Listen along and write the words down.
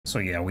So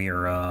yeah, we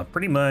are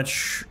pretty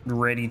much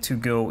ready to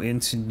go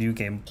into New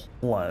Game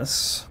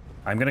Plus.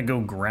 I'm gonna go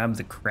grab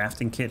the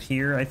crafting kit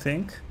here, I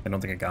think. I don't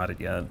think I got it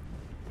yet.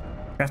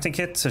 Crafting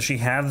kit, does she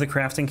have the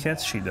crafting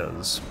kit? She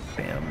does.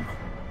 Bam.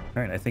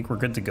 All right, I think we're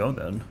good to go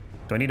then.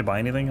 Do I need to buy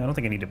anything? I don't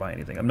think I need to buy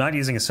anything. I'm not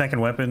using a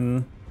second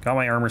weapon. Got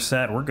my armor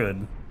set, we're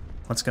good.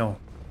 Let's go.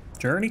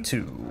 Journey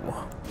 2.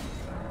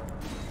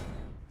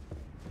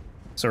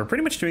 So we're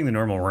pretty much doing the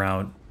normal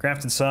route.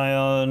 Grafted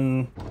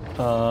Scion,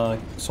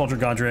 Soldier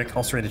Godrick,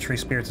 Ulcerated Tree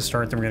Spirit to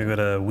start, then we're gonna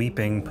go to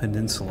Weeping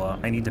Peninsula.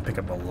 I need to pick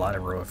up a lot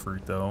of Roa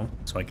fruit though,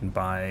 so I can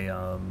buy,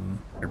 or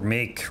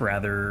make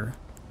rather,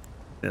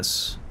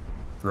 this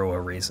Roa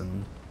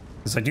raisin.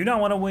 Because I do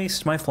not want to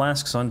waste my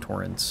flasks on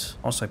torrents.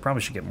 Also, I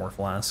probably should get more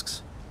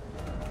flasks.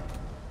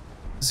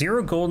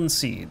 0 golden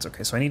seeds.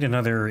 Okay, so I need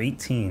another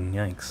 18,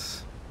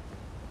 yikes.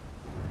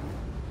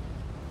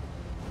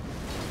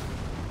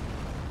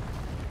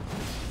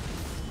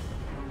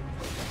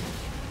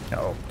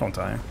 Oh, don't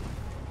die.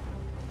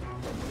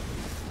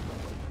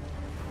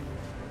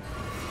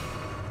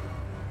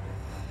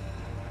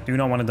 Do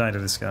not want to die to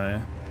this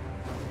guy.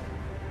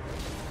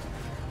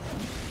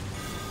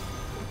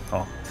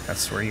 Oh,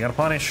 that's where you gotta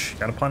punish. You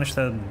gotta punish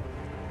the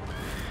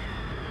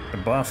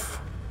buff.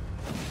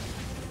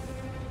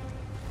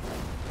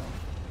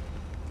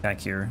 Back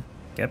here.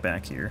 Get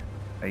back here.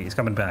 Hey, he's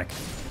coming back.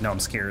 No, I'm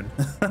scared.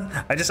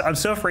 I'm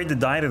so afraid to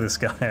die to this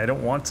guy. I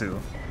don't want to.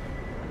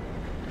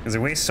 Because it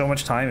wastes so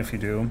much time if you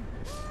do.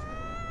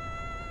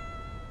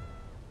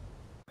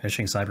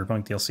 Finishing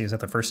Cyberpunk DLC, is that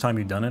the first time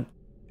you've done it?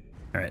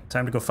 Alright,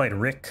 time to go fight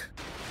Rick.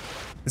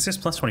 This is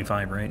plus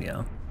 25, right?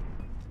 Yeah.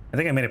 I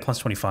think I made it plus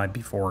 25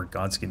 before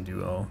Godskin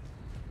Duo.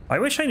 I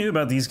wish I knew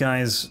about these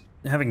guys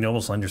having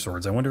Noble Slender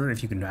Swords. I wonder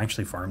if you can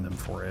actually farm them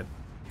for it.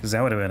 Because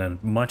that would have been a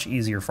much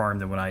easier farm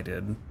than what I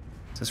did.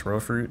 Is this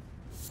Roa fruit?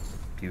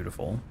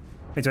 Beautiful.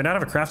 Wait, do I not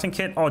have a crafting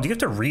kit? Oh, do you have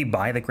to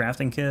re-buy the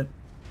crafting kit?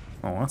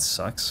 Oh, that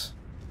sucks.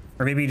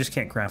 Or maybe you just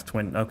can't craft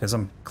twin. Oh, because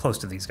I'm close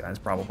to these guys,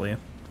 probably.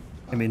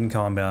 I'm in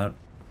combat.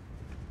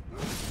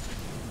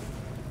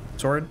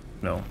 Sword?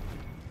 No.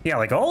 Yeah,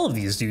 like all of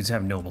these dudes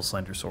have Noble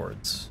Slender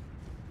Swords.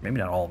 Maybe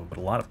not all of them, but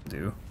a lot of them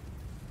do.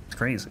 It's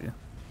crazy.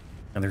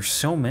 And there's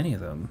so many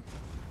of them.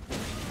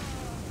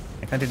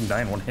 Like I didn't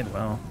die in one hit,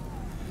 wow.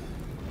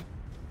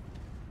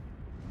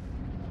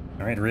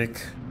 Alright,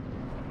 Rick.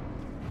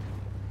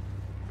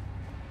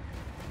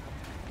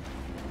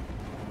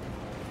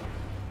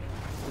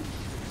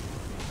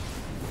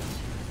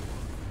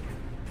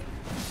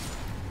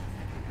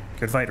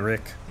 Good fight,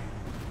 Rick.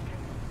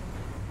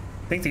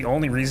 I think the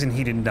only reason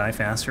he didn't die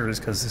faster is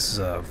because this is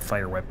a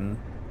fire weapon.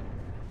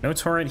 No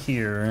torrent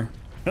here.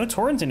 No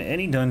torrent in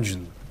any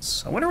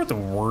dungeons. I wonder what the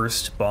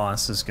worst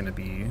boss is going to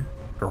be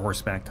for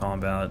horseback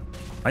combat.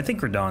 I think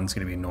Radon's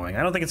going to be annoying.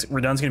 I don't think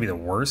Radon's going to be the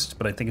worst,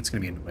 but I think it's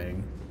going to be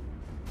annoying.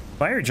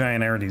 Fire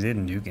Giant I already did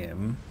in New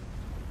Game.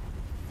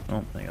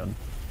 Oh, hang on.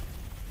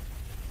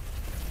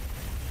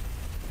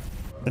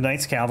 The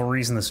Knight's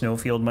Cavalries in the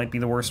Snowfield might be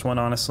the worst one,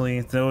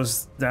 honestly.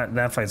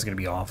 That fight's gonna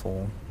be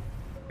awful.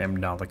 I'm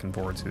not looking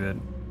forward to it.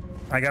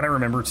 I gotta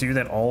remember too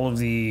that all of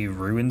the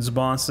Ruins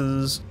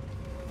bosses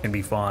can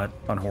be fought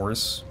on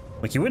horse.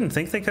 Like you wouldn't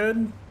think they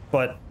could,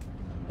 but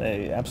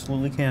they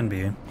absolutely can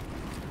be.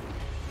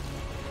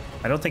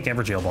 I don't think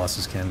Evergaol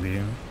bosses can be.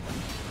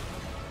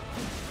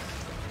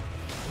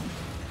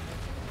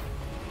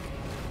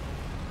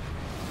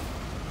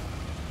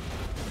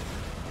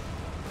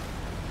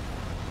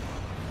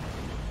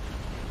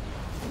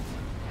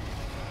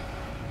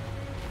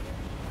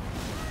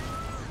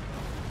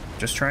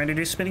 Just trying to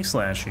do spinny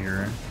slash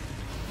here.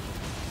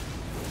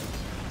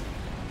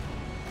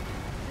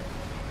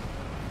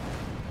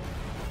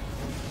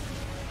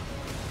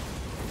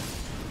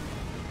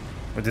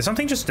 But did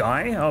something just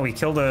die? Oh, he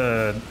killed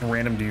a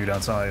random dude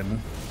outside.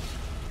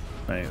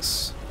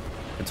 Nice.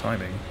 Good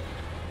timing.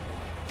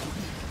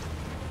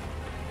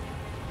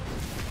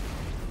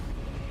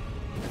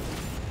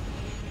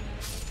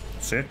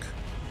 Sick.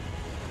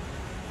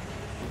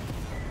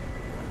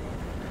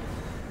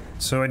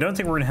 So I don't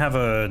think we're gonna have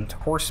a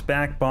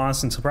horseback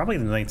boss until probably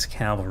the Knight's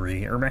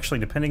Cavalry, or actually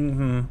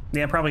depending,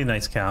 yeah, probably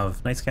Knight's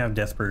Cav,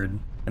 Deathbird,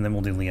 and then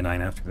we'll do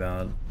Leonine after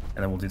that, and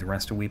then we'll do the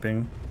rest of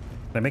Weeping.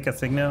 Can I make a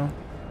thing now?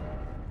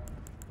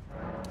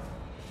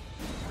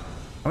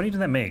 How many did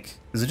that make?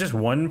 Is it just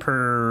one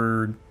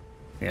per,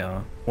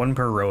 yeah, one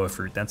per Roa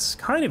fruit? That's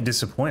kind of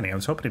disappointing. I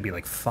was hoping it'd be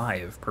like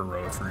 5 per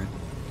Roa fruit.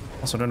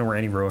 Also don't know where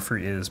any Roa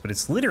fruit is, but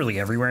it's literally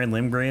everywhere in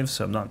Limgrave,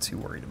 so I'm not too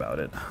worried about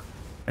it.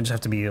 I just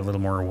have to be a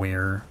little more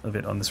aware of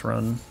it on this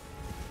run.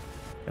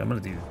 I'm gonna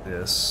do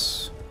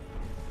this.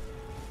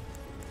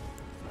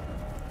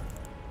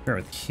 Start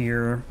with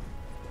here.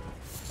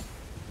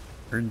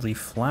 Birdleaf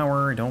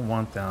flower, I don't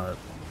want that.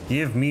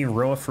 Give me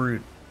Roa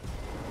fruit.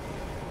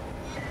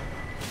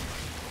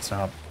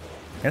 Stop.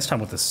 Next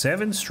time with a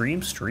 7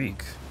 stream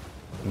streak.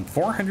 And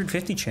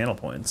 450 channel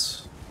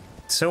points.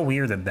 It's so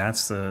weird that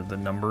that's the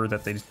number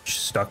that they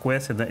stuck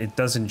with and that it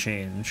doesn't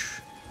change.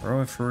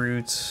 Roa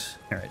fruit.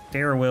 Alright,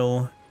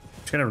 Darriwil.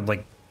 Just gonna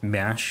like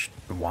mash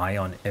Y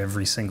on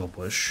every single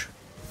bush.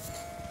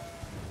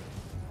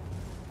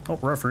 Oh,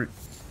 raw fruit.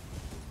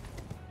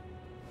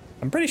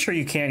 I'm pretty sure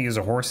you can't use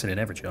a horse in an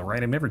Evergaol,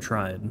 right? I've never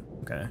tried.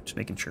 Okay, just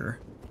making sure.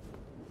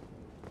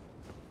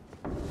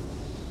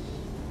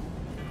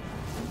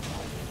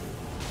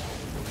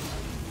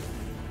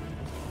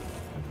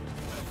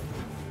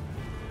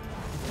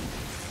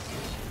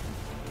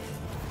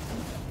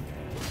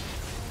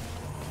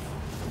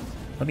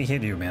 Let me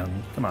hit you,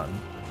 man. Come on.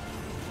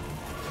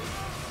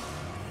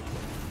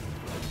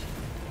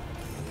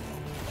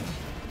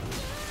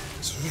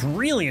 This is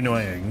really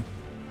annoying.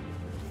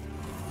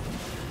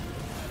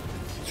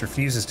 This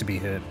refuses to be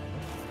hit.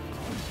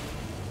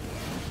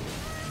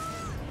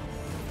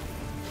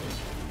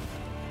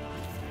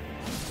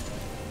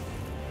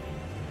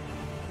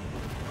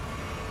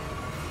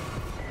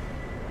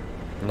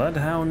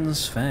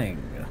 Bloodhound's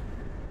Fang.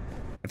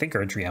 I think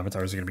Erdtree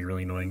avatars are going to be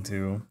really annoying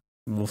too.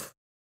 Oof.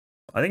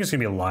 I think it's going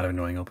to be a lot of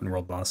annoying open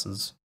world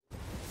bosses.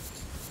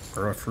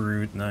 Grow a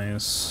fruit,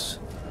 nice.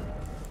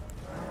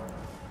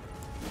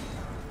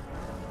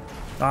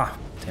 Ah,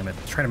 damn it.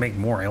 I was trying to make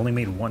more. I only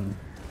made one.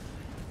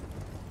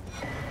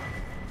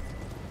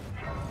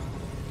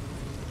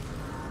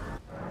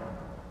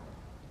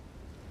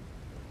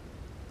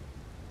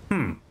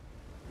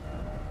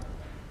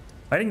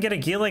 I didn't get a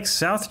Gaelic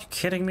South? You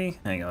kidding me?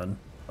 Hang on.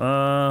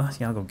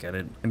 Yeah, I'll go get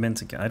it. I meant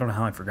to get. I don't know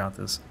how I forgot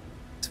this.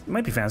 It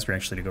might be faster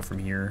actually to go from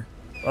here.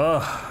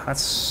 Ugh, that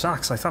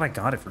sucks. I thought I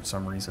got it for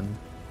some reason.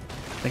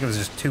 I think I was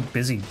just too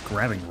busy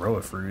grabbing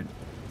Roa fruit.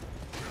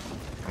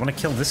 I want to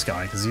kill this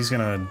guy because he's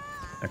gonna.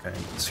 Okay,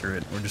 screw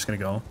it. We're just gonna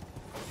go.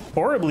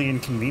 Horribly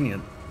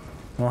inconvenient.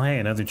 Well, hey,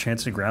 another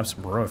chance to grab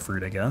some Roa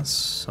fruit, I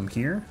guess. I'm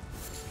here.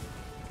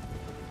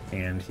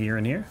 And here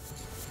and here.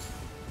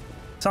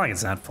 It's not like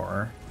it's that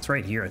far. It's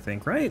right here, I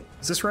think, right?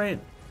 Is this right?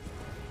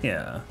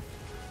 Yeah.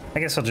 I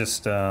guess I'll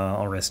just,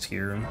 I'll rest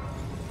here.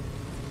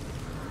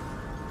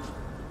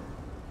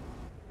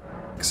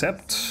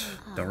 Except,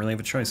 don't really have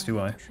a choice, do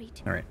I?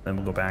 Alright, then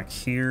we'll go back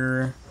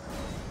here.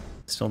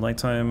 Still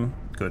nighttime.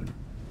 Good.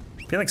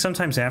 I feel like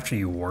sometimes after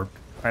you warp,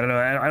 I don't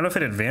know if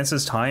it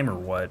advances time or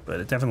what, but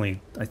it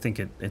definitely, I think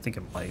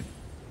it might.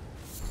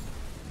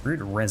 Root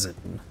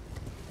resin.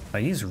 I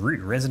use root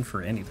resin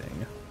for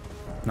anything.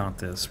 Not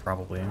this,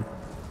 probably.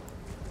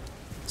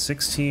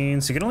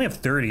 16, so you can only have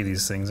 30 of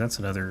these things. That's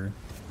another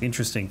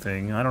interesting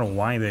thing. I don't know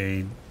why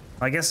they...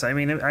 I guess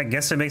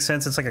it makes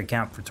sense. It's like a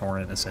cap for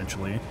Torrent,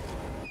 essentially.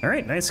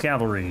 Alright, nice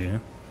Cavalry.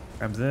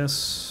 Grab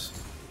this.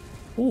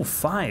 Ooh,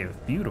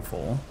 5.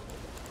 Beautiful.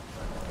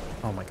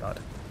 Oh my god.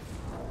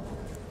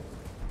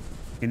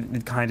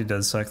 It kind of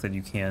does suck that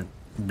you can't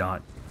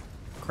not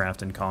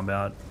craft in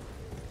combat.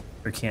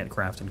 Or can't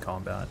craft in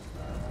combat.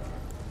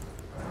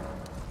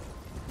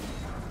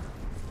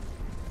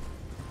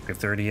 We have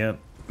 30 yet.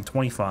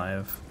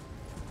 25.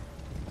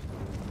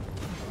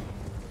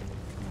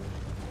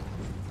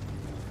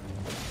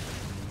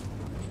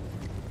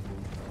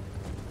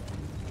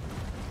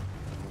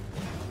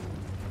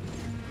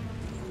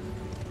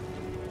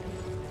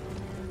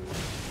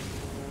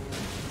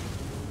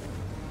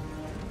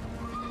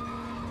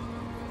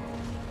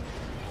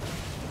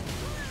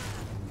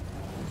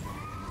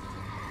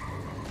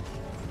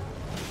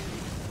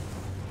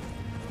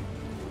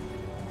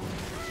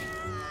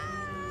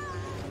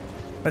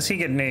 Does he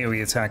get an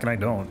AoE attack and I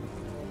don't?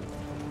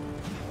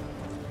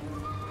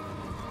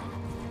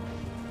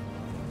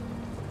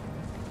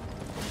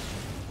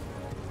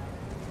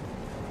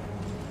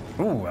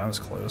 Ooh, that was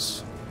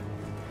close.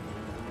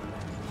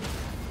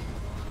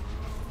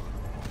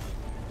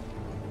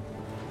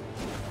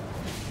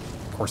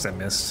 Of course that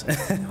missed.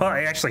 Well,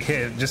 I actually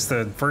hit, just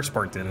the first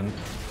part didn't.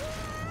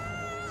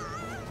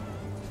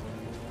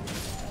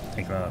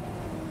 Take that.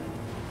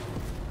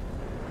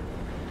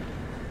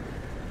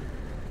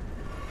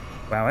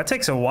 Wow, that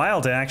takes a while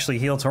to actually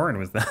heal Torrent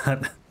with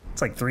that.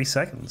 It's like 3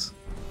 seconds.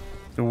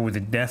 Ooh, the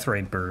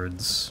Deathrite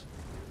birds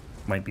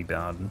might be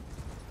bad.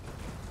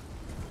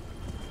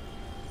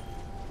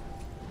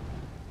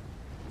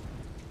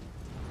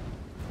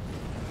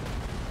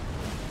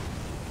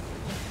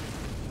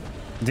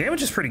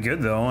 Damage is pretty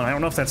good though, and I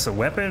don't know if that's the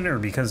weapon or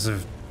because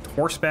of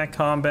horseback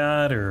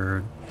combat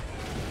or...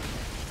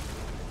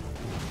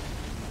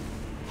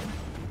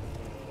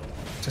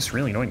 Just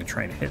really annoying to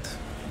try and hit.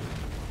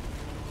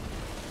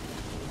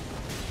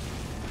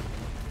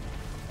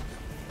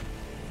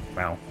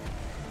 Wow.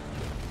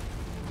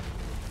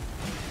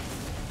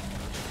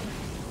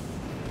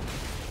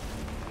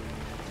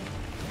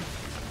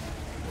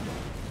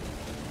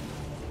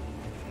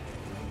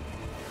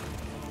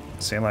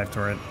 Stay alive,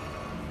 turret.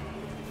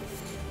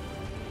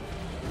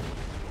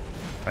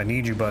 I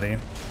need you, buddy.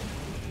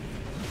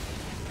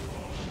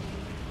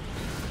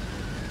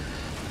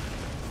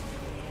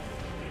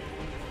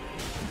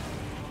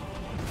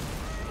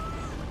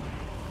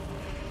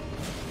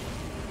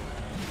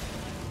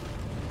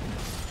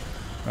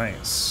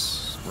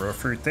 Nice. Raw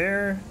fruit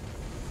there.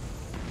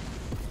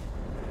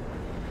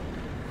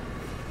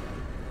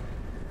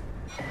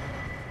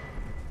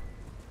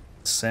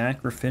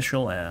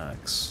 Sacrificial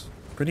axe.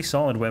 Pretty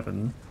solid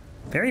weapon.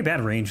 Very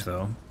bad range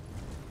though.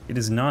 It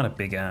is not a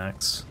big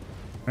axe.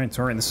 Alright,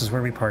 Torrent, this is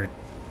where we part.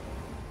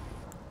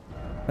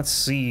 Let's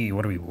see,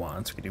 what do we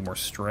want? We can do more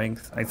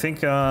strength. I think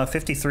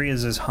 53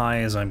 is as high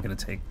as I'm going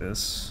to take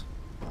this.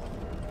 I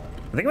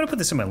think I'm going to put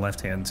this in my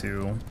left hand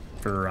too,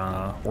 for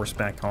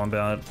horseback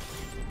combat.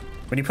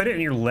 When you put it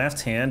in your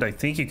left hand, I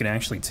think you can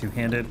actually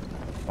two-hand it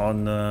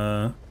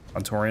on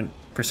Torrent.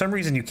 For some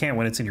reason you can't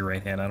when it's in your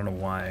right hand, I don't know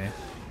why.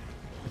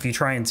 If you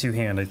try in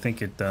two-hand, I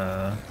think it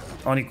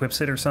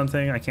unequips it or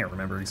something. I can't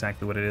remember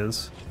exactly what it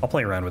is. I'll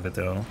play around with it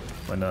though,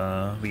 when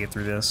we get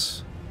through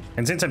this.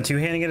 And since I'm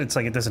two-handing it, it's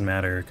like it doesn't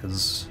matter,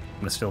 because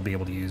I'm going to still be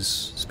able to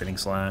use Spinning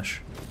Slash.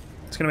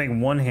 It's going to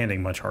make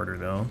one-handing much harder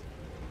though,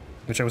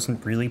 which I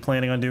wasn't really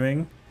planning on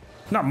doing.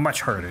 Not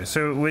much harder.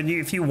 So when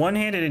if you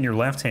one-hand it in your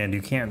left hand,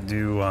 you can't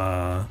do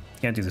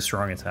the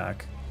strong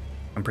attack.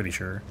 I'm pretty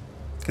sure,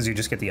 because you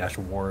just get the Ash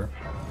of War.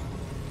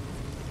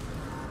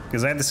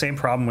 Because I had the same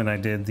problem when I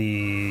did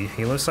the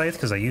Halo Scythe,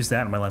 because I used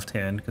that in my left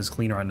hand, because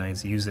Clean Rod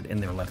Knights use it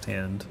in their left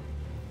hand.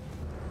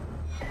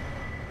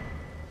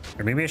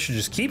 Or maybe I should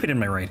just keep it in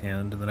my right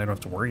hand, and then I don't have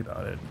to worry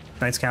about it.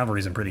 Knights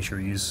Cavalry, I'm pretty sure,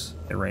 use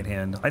their right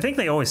hand. I think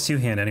they always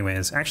two-hand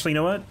anyways. Actually, you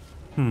know what?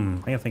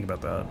 I gotta think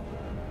about that.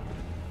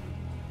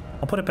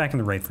 I'll put it back in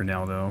the right for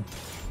now, though.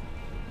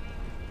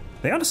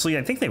 They honestly,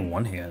 I think they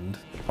one-hand.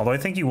 Although I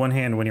think you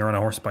one-hand when you're on a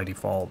horse by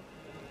default.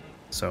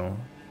 So,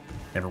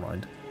 never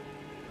mind.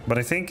 But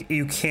I think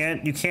you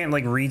can't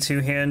like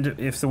re-two-hand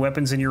if the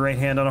weapon's in your right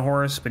hand on a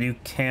horse, but you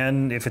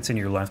can if it's in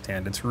your left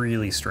hand. It's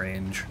really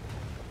strange.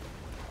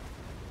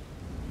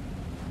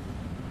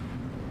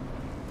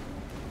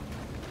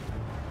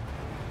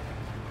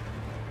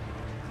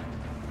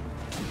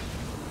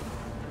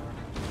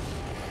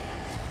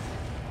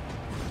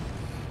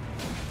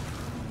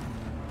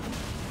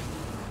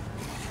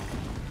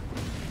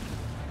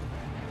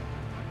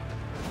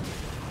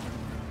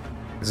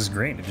 This is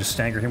great. It just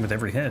staggered him with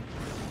every hit.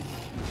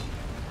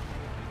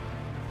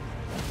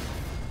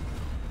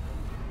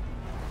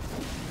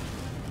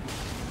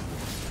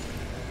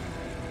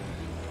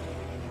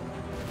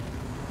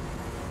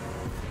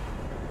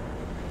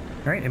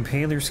 Alright,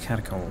 Impaler's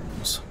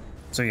Catacombs.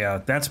 So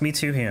yeah, that's me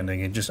two-handing.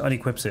 It just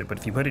unequips it, but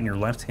if you put it in your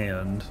left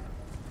hand...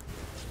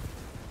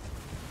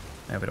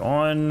 Have it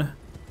on...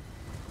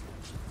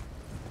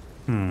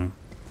 Okay,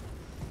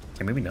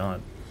 maybe not.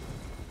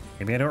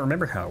 Maybe I don't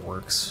remember how it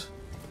works.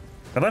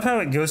 I love how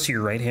it goes to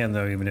your right hand,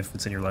 though, even if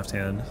it's in your left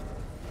hand.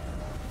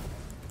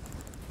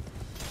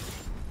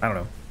 I don't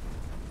know.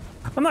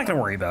 I'm not gonna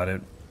worry about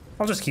it.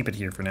 I'll just keep it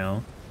here for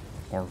now.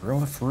 Or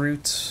grow a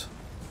fruit.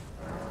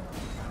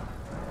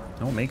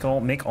 No, make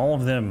all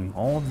of them.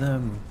 All of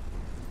them.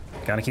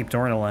 Gotta keep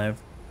Doran alive.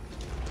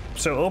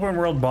 So open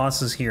world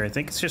bosses here. I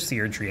think it's just the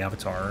Erdtree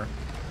avatar.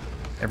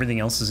 Everything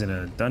else is in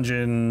a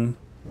dungeon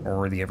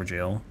or the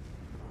Evergaol.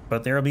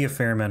 But there'll be a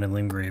fair amount in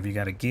Limgrave. You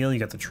got a Gale, you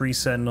got the Tree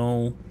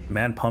Sentinel.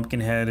 Mad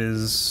Pumpkinhead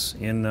is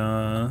in,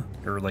 or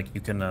like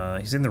you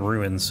can, he's in the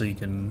ruins, so you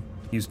can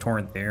use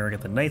Torrent there. I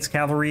got the Knights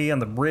Cavalry on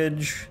the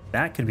bridge.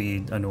 That could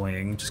be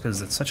annoying, just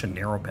because it's such a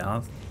narrow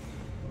path.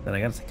 Then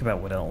I gotta think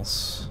about what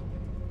else.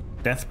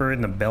 Deathbird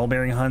and the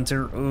Bell-Bearing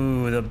Hunter.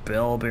 Ooh, the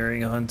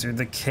Bell-Bearing Hunter.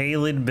 The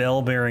Kaled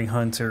Bell-Bearing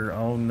Hunter.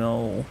 Oh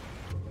no.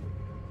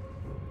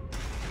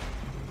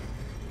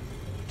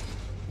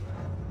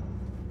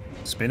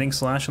 Spinning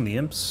Slash on the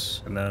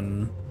Imps, and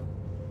then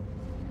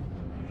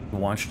the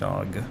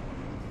Watchdog.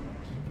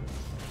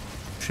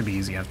 Should be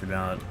easy after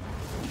that.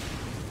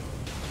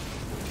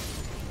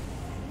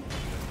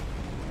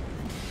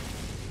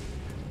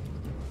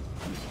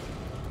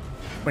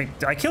 Wait,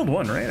 I killed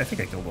one, right? I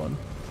think I killed one.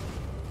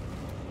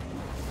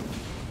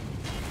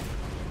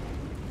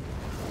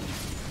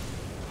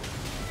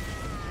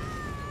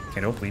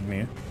 Okay, don't bleed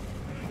me.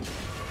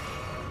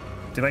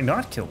 Did I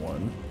not kill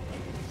one?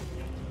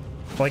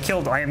 Well, I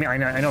killed, I mean, I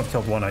know I've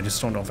killed one, I just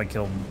don't know if I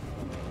killed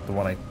the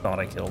one I thought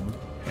I killed.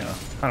 Yeah,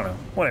 I don't know.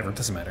 Whatever, it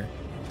doesn't matter.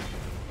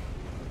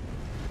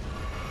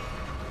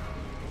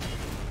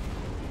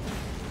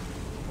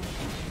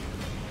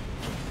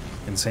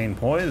 Insane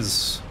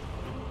poise.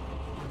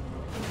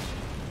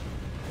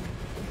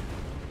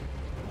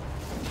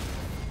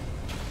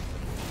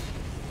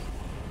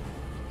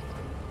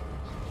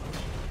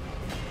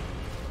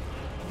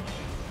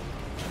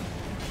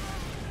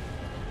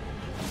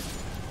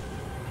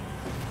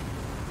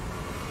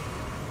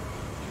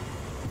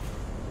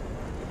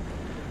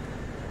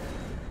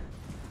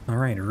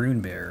 Alright,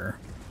 Runebear.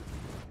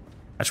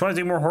 I just want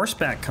to do more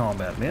horseback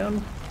combat,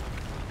 man.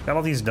 Got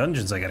all these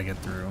dungeons I gotta get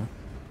through.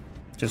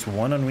 Just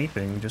one on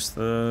Weeping, just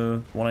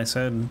the one I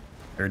said.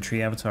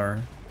 Erdtree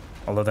Avatar.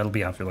 Although that'll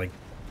be after, like,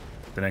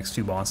 the next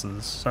two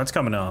bosses. So that's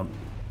coming up.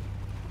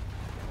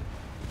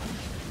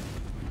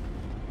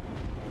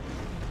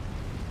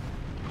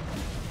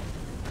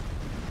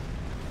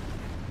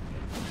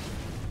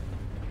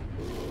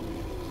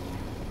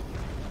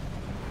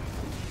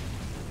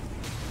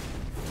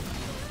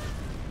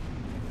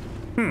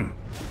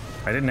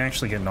 I didn't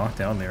actually get knocked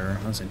down there.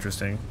 That's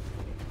interesting.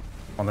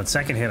 On that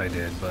second hit I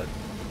did, but...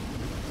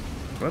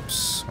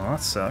 Whoops. Oh,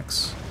 that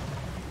sucks.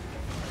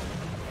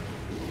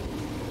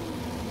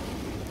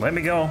 Let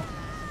me go.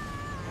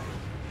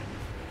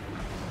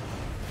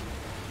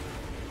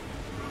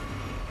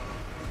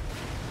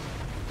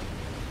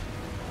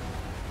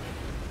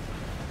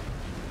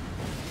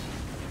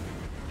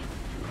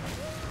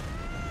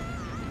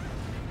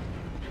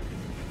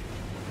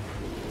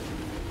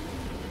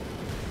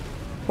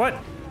 What? I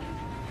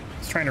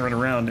was trying to run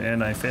around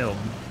and I failed.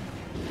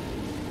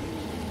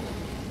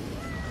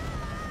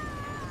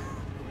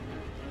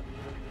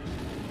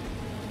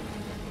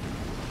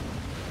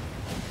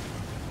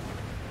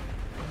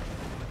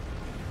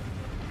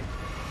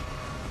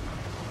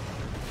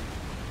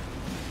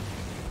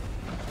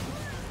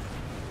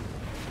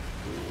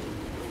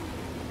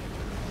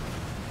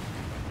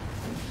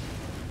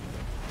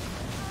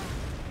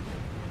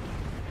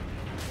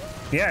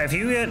 Yeah, if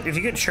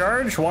you get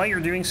charged while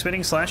you're doing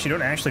spinning slash, you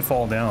don't actually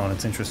fall down.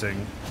 It's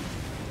interesting.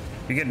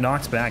 You get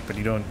knocked back, but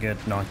you don't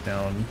get knocked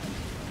down.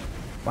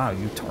 Wow,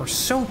 you are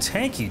so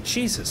tanky,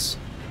 Jesus.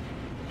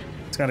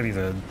 It's got to be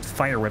the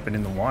fire weapon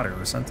in the water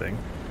or something.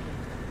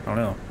 I don't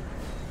know.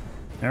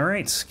 All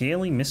right,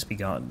 Scaly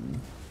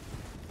Misbegotten.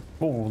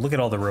 Oh, look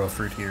at all the row of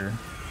fruit here.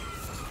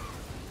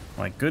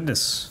 My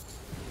goodness,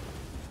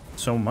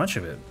 so much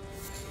of it.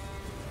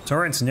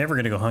 Torrent's never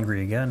gonna go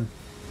hungry again.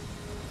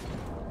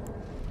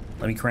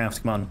 Let me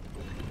craft, come on.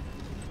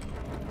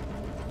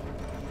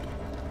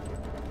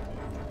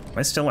 Am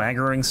I still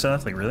aggroing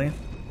stuff? Like, really?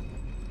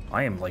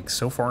 I am, like,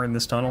 so far in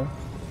this tunnel.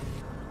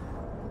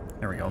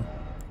 There we go.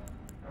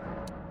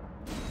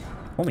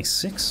 Only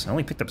 6? I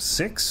only picked up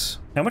 6?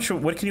 How much,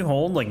 what can you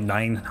hold? Like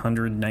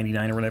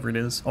 999 or whatever it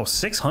is? Oh,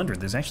 600.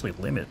 There's actually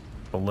a limit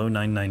below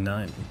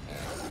 999.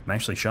 I'm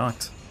actually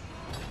shocked.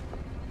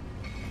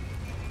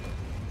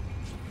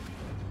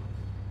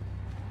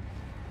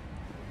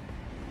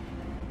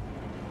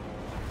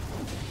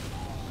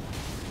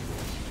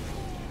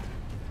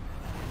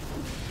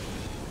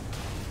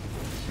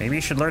 Maybe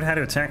you should learn how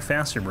to attack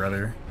faster,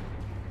 brother.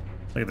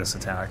 Look at this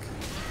attack.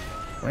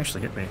 Oh,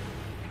 actually hit me.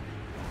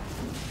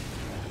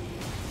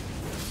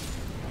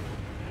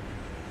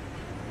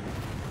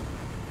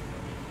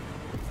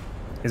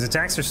 His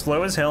attacks are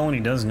slow as hell and he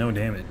does no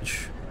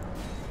damage.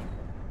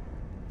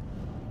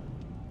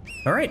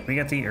 Alright, we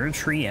got the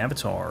Erdtree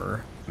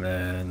Avatar.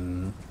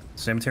 Then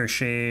Cemetery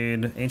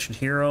Shade, Ancient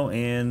Hero,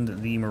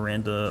 and the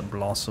Miranda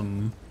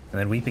Blossom. And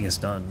then Weeping is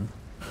done.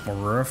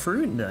 Aurora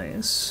Fruit,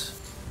 nice.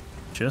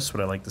 Just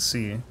what I like to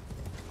see.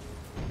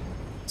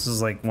 This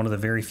is like one of the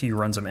very few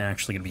runs I'm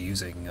actually going to be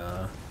using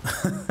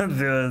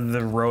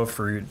the Roa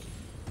Fruit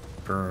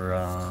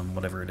for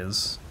whatever it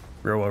is.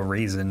 Roa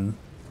Raisin.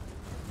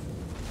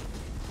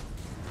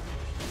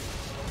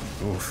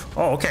 Oof.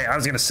 Oh, okay, I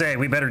was going to say,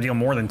 we better deal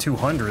more than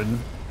 200.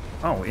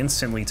 Oh,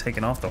 instantly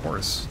taken off the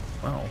horse.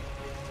 Wow.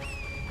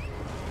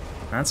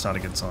 That's not a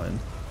good sign.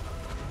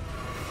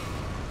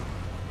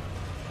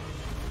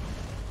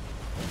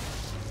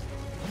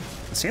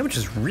 The sandwich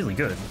is really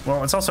good.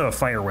 Well, it's also a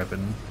fire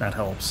weapon. That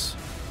helps.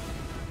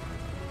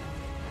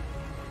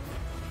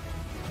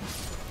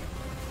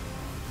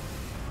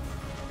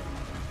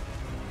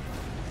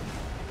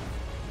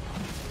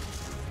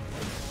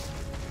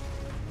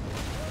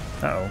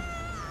 Uh-oh.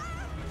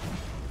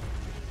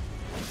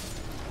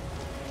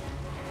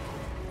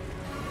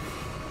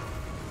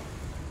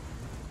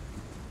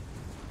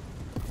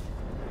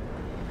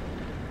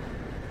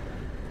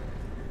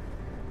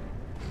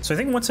 So I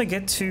think once I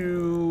get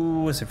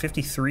to, was it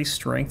 53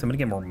 strength, I'm gonna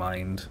get more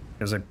mind,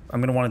 because I'm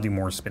gonna want to do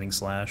more spinning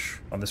slash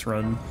on this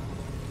run.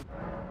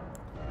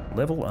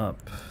 Level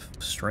up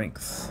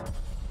strength.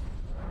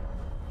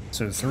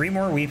 So 3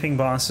 more weeping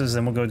bosses,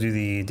 then we'll go do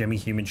the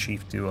demi-human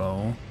chief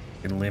duo,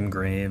 get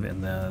Limgrave,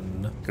 and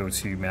then go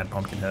to Mad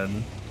Pumpkinhead.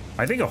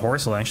 I think a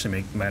horse will actually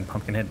make Mad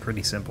Pumpkinhead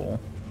pretty simple.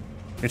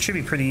 It should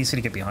be pretty easy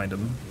to get behind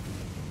him.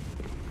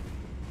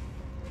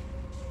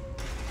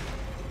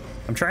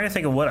 I'm trying to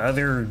think of what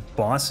other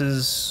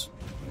bosses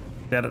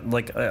that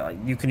like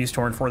you can use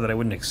Torrent for that I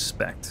wouldn't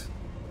expect.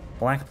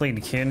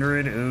 Blackblade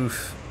Kindred,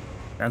 oof,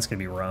 that's gonna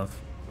be rough.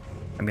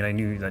 I mean, I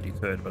knew that you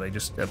could, but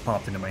that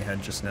popped into my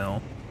head just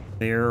now.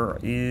 There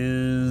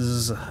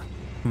is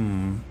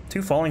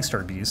 2 Falling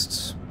Star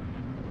Beasts,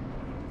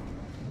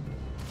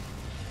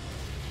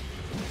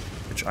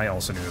 which I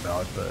also knew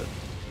about, but.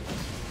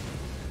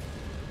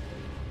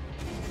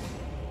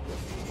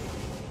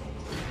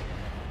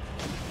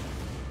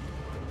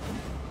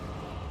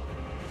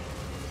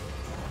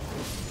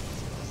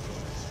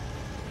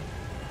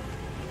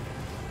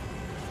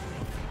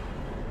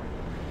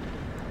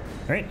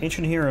 Alright,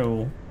 Ancient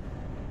Hero.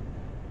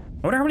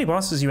 I wonder how many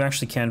bosses you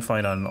actually can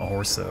fight on a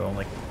horse, though.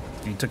 Like,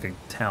 if you took a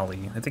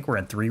tally. I think we're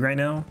at 3 right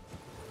now.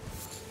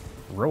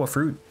 Row of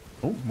fruit.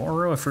 Oh, more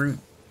row of fruit.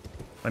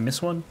 I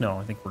miss one? No,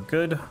 I think we're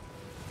good.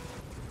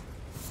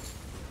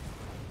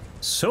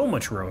 So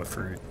much row of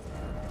fruit.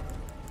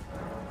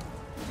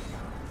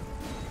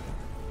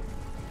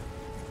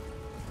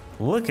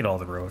 Look at all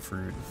the row of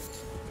fruit.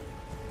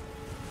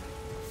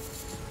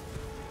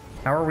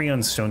 How are we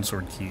on Stone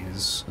Sword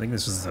keys? I think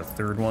this is the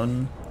 3rd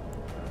one.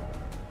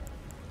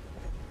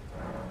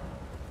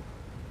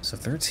 So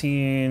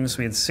 13, so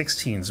we had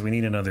 16, so we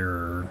need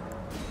another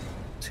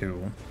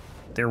 2.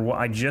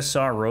 I just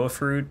saw a row of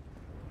fruit.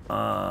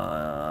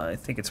 I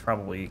think it's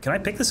probably, can I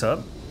pick this up?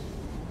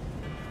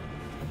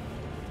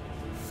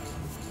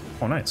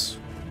 Oh, nice.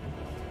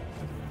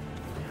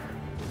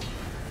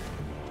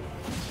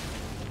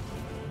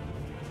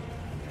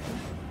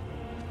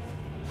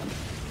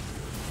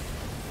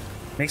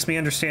 Makes me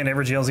understand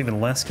Evergaol's even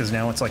less, because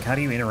now it's like, how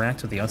do you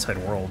interact with the outside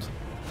world?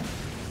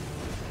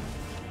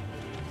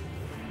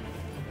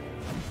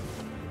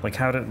 Like,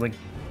 how to, like...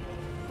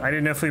 I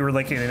didn't know if we were,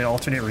 like, in an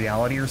alternate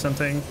reality or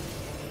something.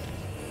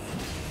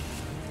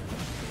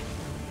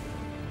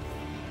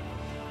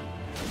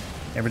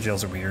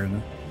 Evergaol's are weird.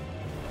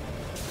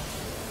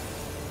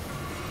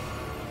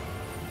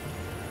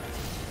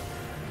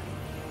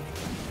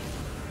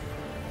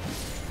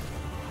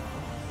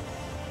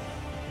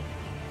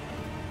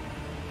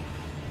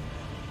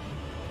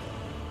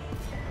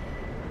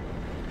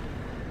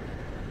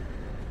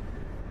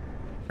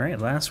 Alright,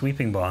 last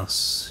weeping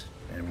boss.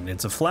 And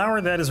it's a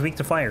flower that is weak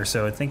to fire,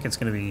 so I think it's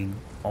going to be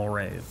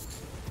alright.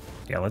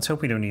 Yeah, let's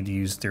hope we don't need to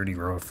use 30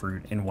 row of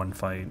fruit in one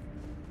fight.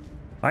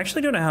 I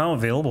actually don't know how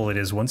available it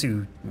is once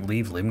you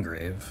leave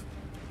Limgrave.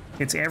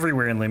 It's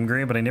everywhere in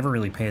Limgrave, but I never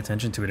really pay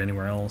attention to it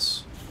anywhere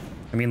else.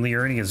 I mean,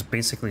 Liurnia is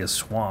basically a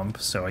swamp,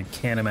 so I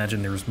can't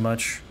imagine there's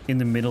much in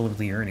the middle of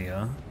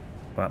Liurnia.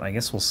 But I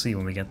guess we'll see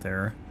when we get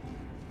there.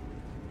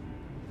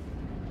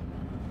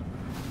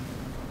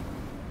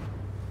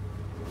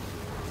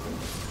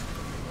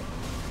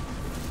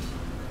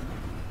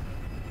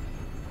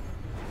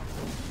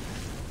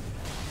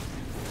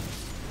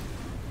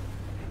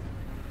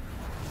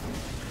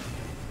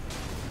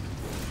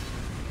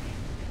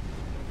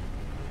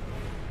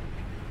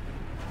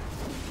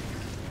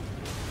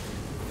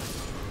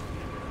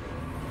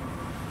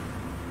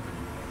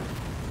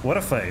 What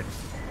a fight.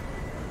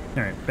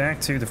 Alright, back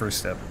to the first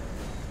step.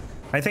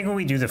 I think when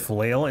we do the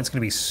flail, it's going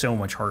to be so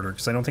much harder,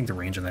 because I don't think the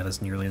range on that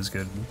is nearly as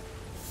good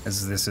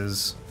as this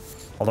is.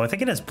 Although I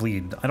think it has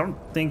bleed. I don't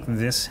think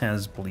this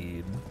has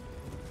bleed.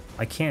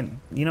 I can't...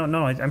 You know,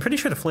 no, I'm pretty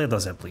sure the flail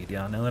does have bleed,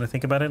 yeah. Now that I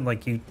think about it,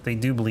 like, they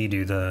do bleed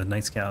you, the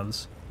Night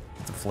Scavs,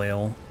 with the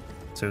flail.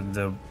 So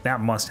that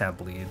must have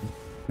bleed.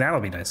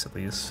 That'll be nice, at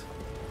least.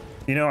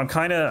 You know, I'm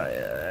kind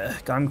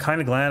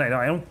of glad.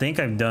 I don't think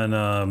I've done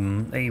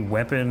a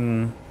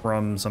weapon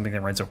from something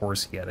that rides a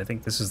horse yet. I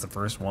think this is the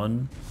first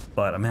one,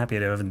 but I'm happy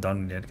I haven't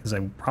done it yet, because I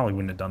probably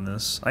wouldn't have done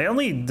this. I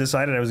only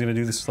decided I was going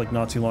to do this like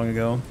not too long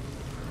ago.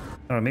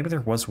 I don't know, maybe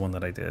there was one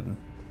that I did,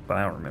 but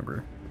I don't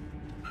remember.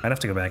 I'd have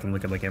to go back and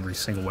look at like every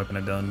single weapon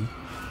I've done.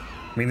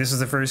 I mean, this is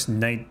the first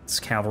Knight's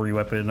Cavalry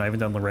weapon. I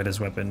haven't done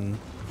Loretta's weapon.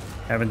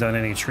 I haven't done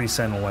any Tree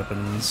Sentinel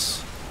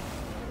weapons.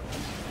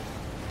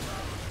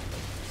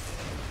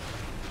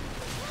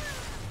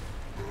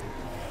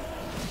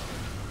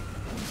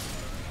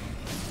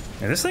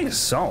 Yeah, this thing is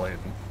solid.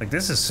 Like,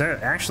 this is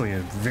actually a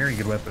very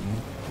good weapon.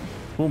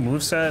 Cool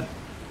moveset.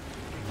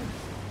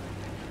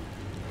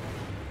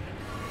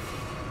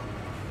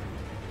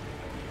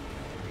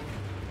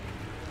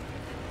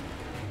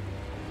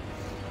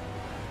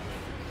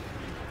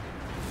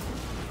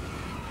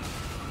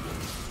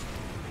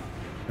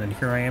 And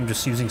here I am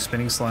just using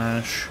Spinning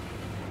Slash.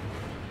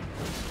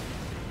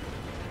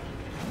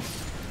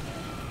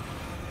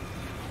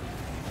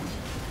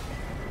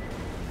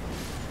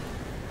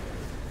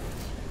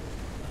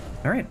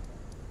 Alright,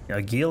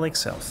 Gear Lake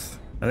South.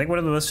 I think one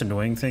of the most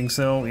annoying things,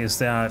 though, is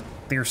that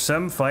there's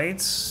some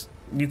fights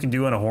you can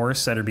do on a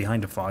horse that are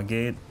behind a fog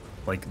gate,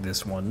 like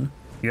this one.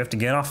 You have to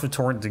get off the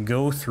torrent to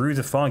go through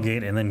the fog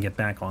gate and then get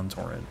back on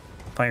torrent.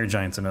 Fire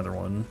Giant's another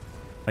one.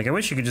 Like, I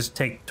wish you could just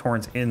take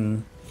torrent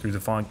in through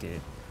the fog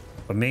gate.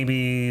 But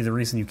maybe the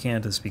reason you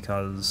can't is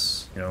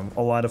because, you know,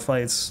 a lot of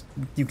fights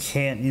you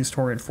can't use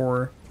torrent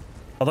for.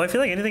 Although I feel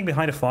like anything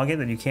behind a fog gate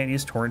that you can't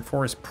use torrent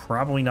for is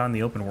probably not in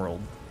the open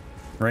world.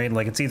 Right?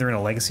 Like, it's either in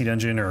a legacy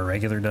dungeon or a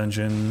regular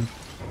dungeon.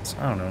 So,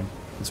 I don't know.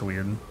 It's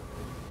weird.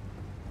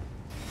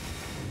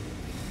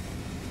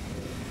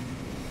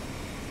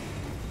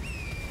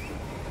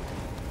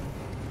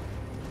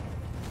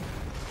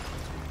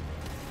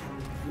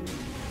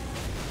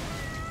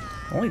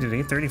 Only did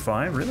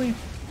 835? Really?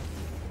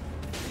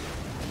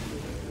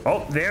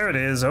 Oh, there it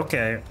is.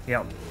 Okay.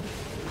 Yep.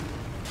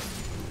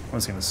 I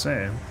was gonna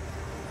say.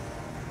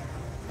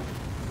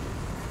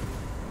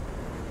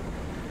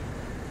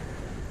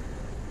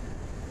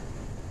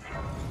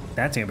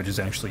 That damage is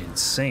actually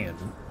insane.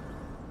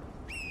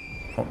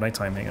 Oh,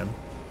 nighttime, hang on.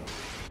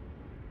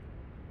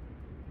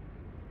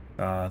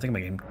 I think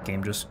my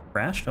game just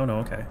crashed. Oh no,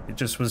 okay. It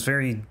just was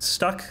very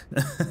stuck.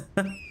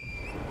 That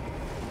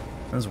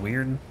was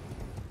weird.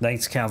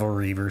 Knight's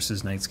Cavalry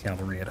versus Knight's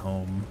Cavalry at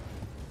home.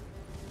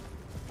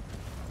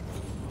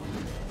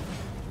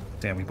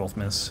 Damn, we both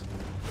miss.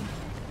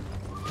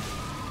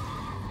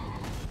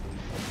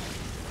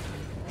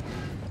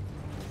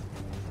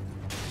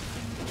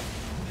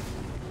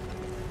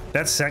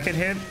 That second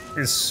hit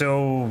is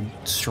so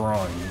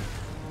strong.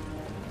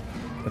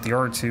 But the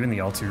R2 and the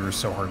L2 are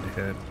so hard to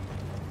hit.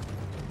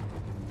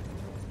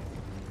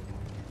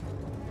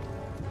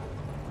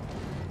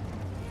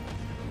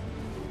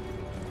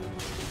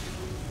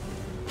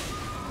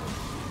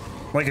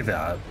 Look at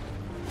that.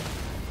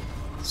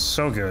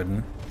 So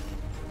good.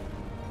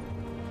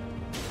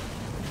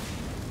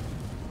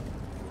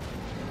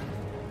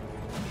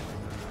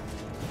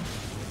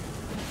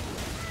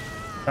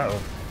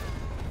 Uh-oh.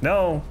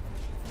 No!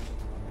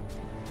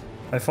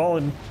 I've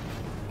fallen.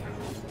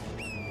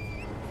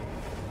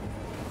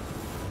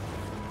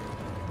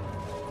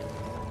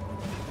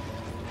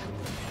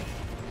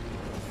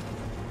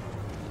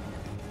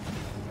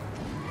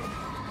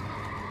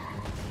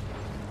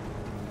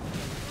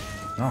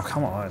 Oh,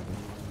 come on.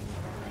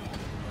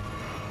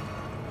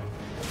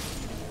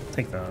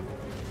 Take that.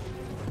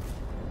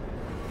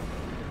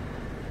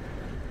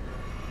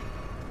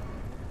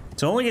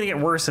 It's only gonna get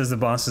worse as the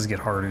bosses get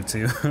harder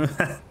too.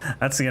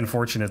 That's the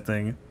unfortunate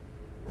thing.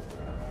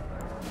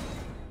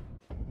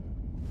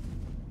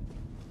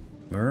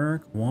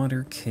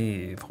 Murkwater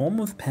Cave,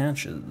 home of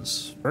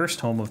patches. First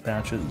home of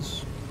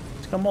patches.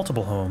 He's got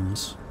multiple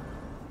homes,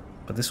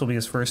 but this will be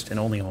his first and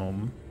only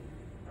home.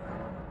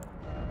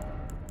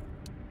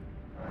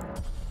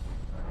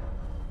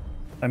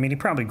 I mean, he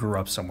probably grew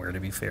up somewhere, to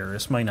be fair.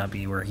 This might not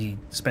be where he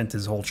spent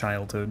his whole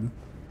childhood.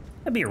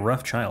 That'd be a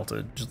rough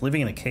childhood. Just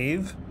living in a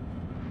cave?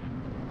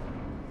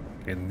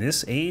 In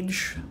this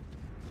age?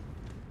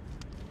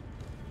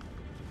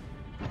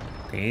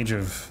 The age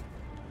of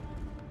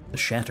the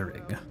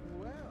shattering.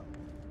 Well,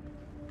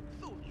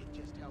 thought you'd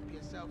just help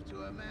yourself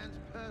to a man's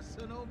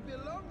personal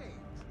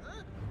belongings,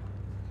 huh?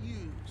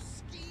 You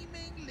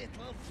scheming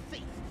little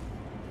thief.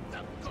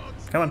 The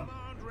gods Come on.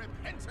 demand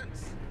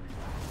repentance.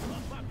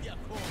 Pop up your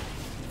core.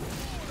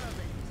 All of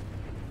it.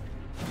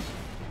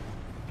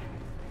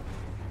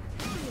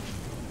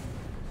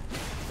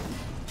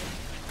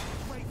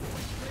 Wait,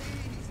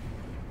 please.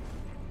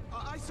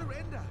 I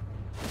surrender.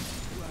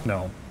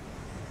 No.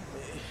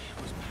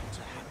 It was meant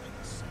to happen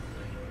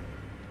someday.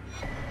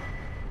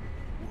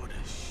 What a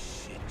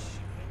shit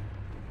show.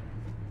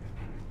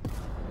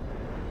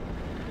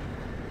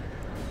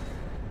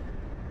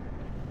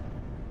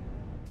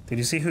 Did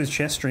you see who's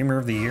chess streamer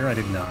of the year? I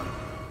did not.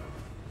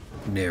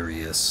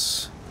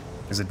 Nereus.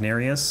 Is it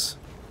Nereus?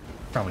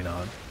 Probably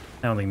not.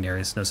 I don't think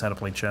Nereus knows how to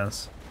play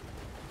chess.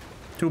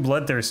 Too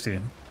bloodthirsty.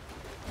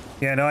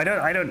 Yeah, no,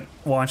 I don't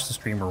watch the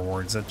streamer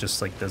awards. That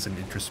just like doesn't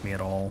interest me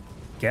at all.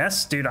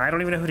 Guess? Dude, I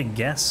don't even know who to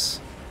guess.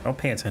 I don't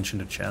pay attention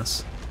to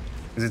chess.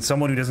 Is it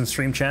someone who doesn't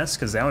stream chess?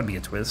 Because that would be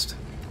a twist.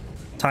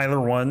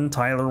 Tyler won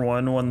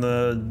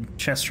the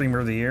chess streamer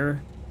of the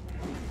year.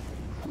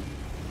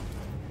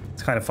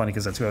 It's kind of funny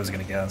because that's who I was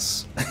gonna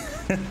guess.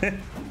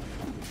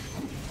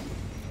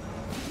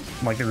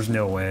 I'm like, there's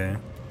no way.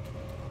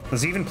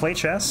 Does he even play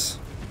chess?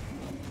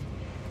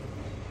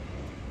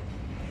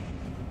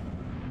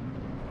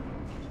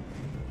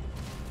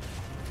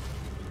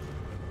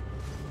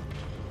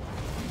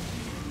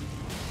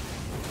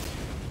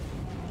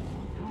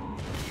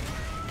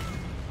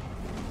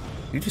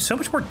 You do so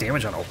much more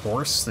damage on a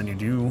horse than you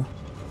do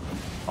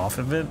off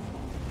of it.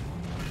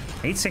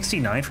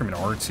 869 from an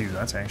R2,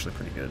 that's actually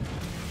pretty good.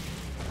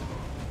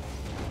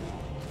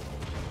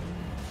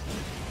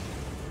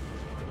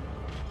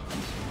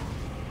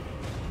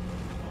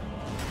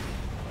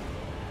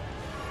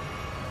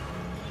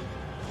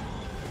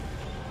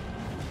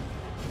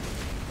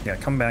 Yeah,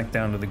 come back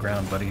down to the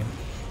ground, buddy.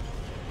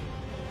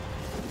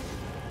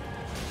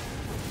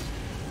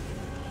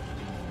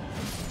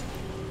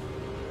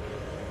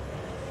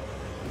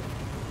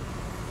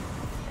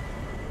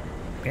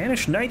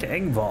 Banish Knight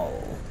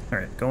Eggval.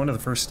 Alright, go into the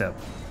first step.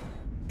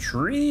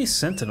 Tree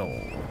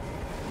Sentinel.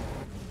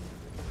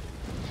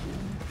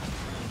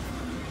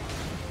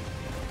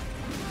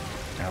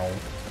 Ow.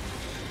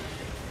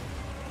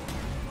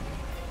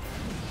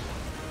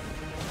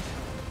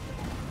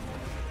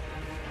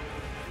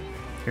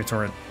 Here,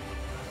 Torrent.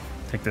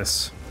 Take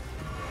this.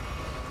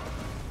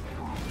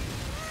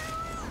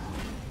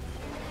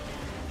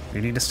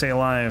 You need to stay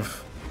alive.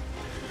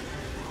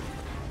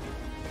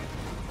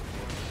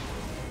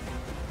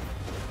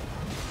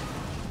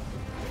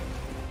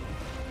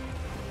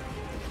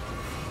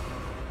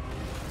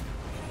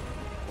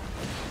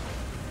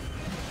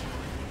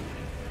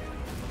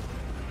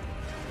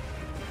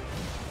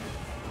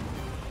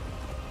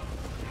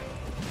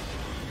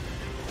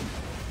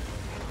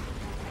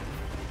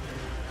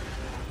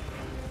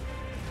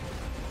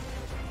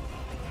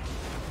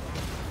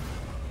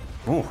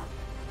 Ooh,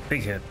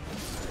 big hit.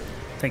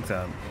 Take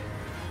that.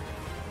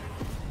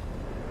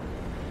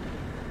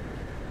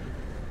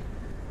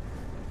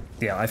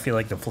 Yeah, I feel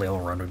like the flail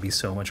run would be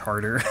so much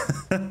harder.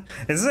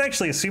 This is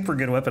actually a super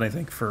good weapon, I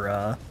think,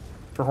 for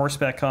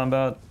horseback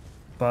combat.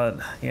 But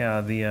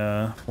yeah,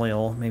 the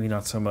flail, maybe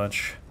not so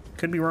much.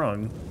 Could be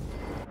wrong.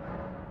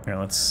 Here,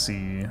 let's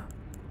see.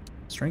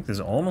 Strength is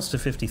almost to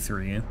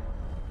 53.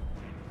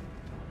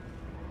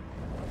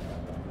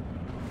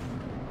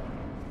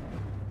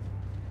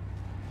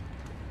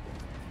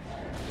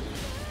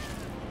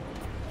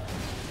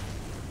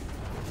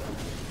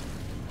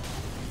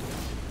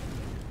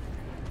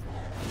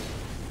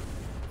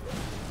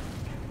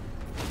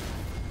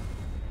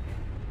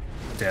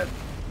 Dead.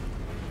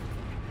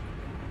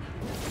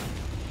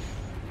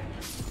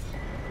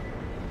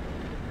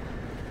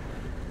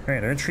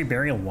 Alright, Erdtree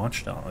Burial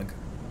Watchdog.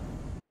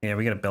 Yeah,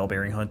 we got a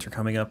Bellbearing Hunter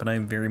coming up, and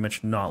I'm very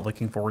much not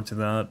looking forward to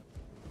that.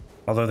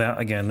 Although that,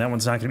 again, that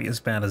one's not going to be as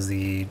bad as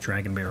the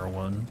Dragon Barrel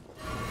one.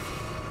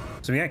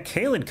 So we got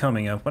Caelid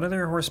coming up. What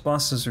other horse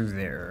bosses are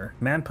there?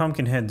 Mad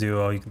Pumpkinhead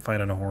Duo, you can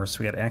fight on a horse.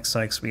 We got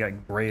X-Sykes, we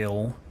got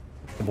Grail,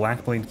 the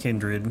Blackblade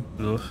Kindred.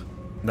 Ugh.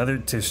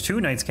 There's two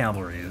Knights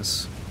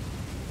Cavalries.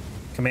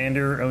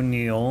 Commander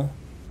O'Neill.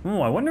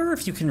 Oh, I wonder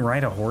if you can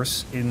ride a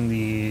horse in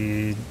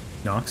the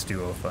Nox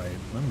duo fight.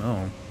 I don't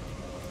know.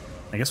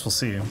 I guess we'll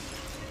see.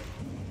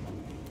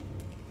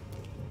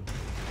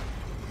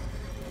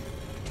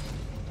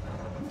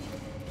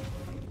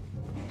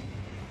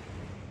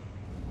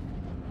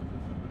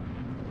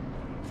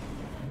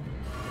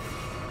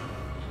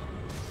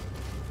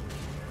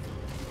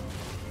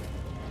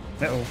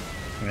 Uh-oh.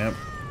 Yep.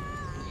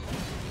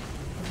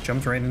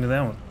 Jumped right into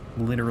that one,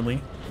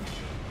 literally.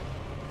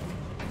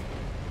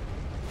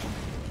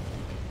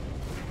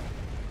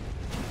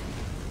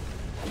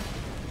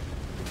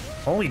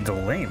 Holy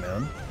delay,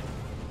 man.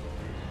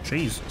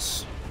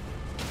 Jesus.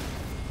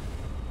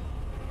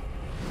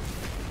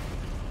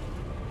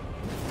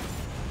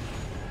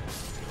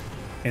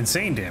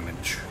 Insane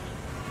damage.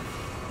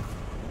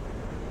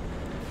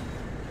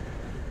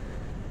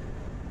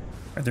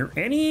 Are there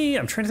any?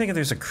 I'm trying to think if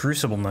there's a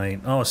Crucible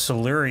Knight. Oh,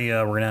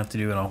 Siluria, we're gonna have to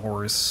do it on a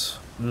horse.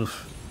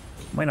 Oof.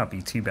 Might not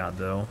be too bad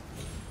though.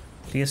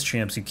 DS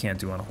champs you can't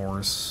do on a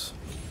horse.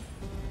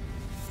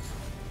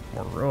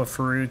 More Roa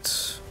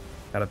fruit.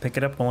 Gotta pick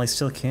it up while I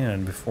still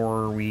can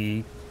before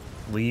we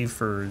leave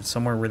for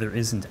somewhere where there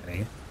isn't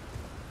any.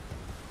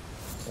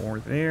 Or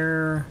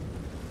there.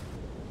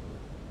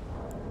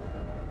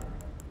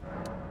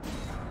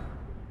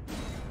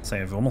 So I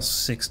have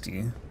almost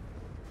 60.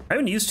 I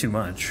haven't used too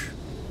much.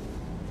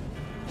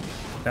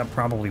 That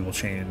probably will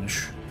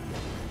change.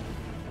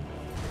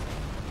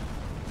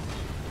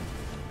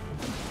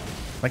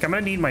 Like, I'm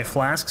gonna need my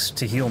flasks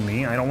to heal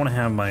me. I don't want to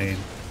have my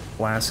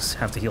flasks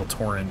have to heal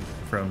Torrent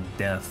from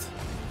death.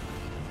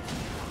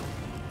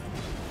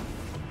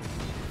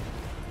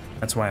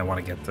 That's why I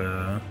want to get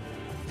the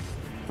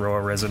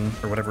Roa resin,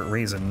 or whatever,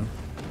 raisin.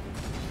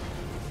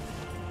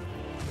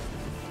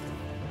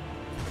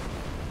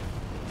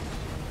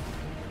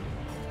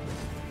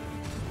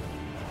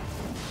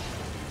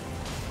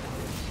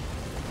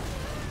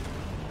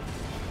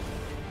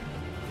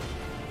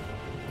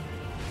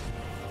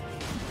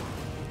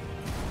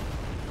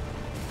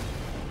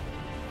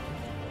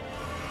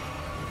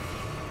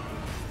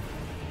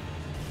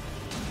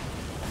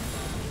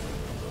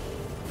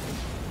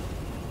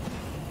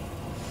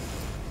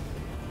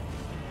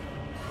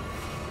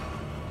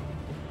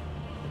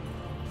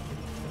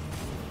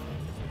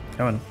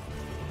 Come on.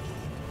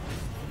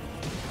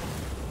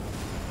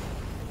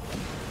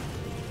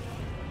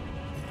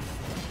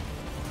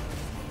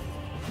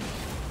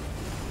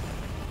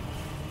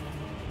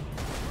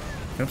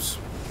 Oops.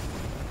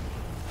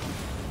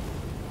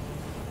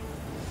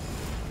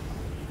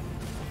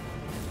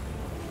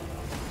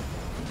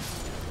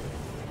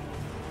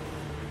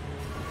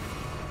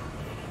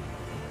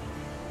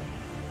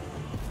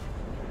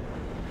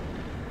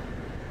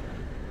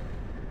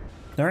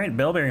 All right,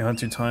 Bellberry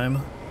Hunter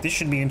time. This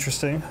should be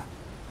interesting.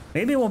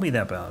 Maybe it won't be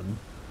that bad.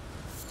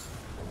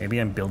 Maybe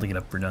I'm building it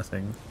up for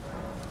nothing.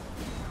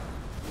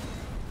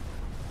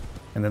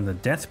 And then the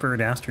Deathbird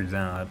after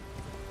that.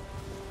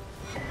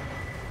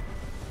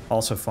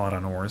 Also fought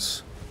on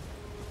horse.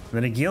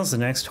 And then Egil's the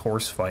next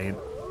horse fight.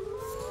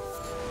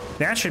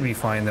 That should be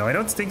fine though. I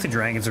don't think the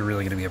dragons are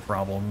really going to be a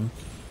problem.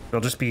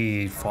 They'll just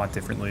be fought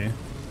differently.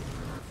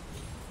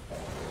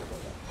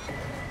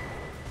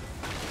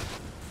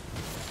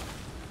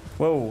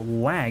 Whoa,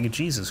 lag,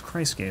 Jesus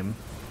Christ game.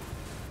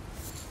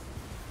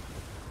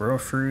 Row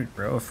of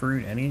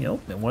fruit, any?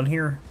 Nope, one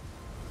here.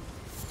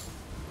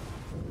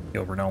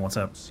 Yo, Bernal, what's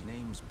up?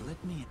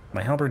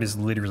 My halberd is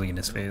literally in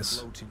his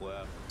face.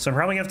 So I'm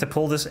probably gonna have to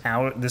pull this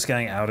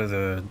guy out of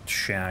the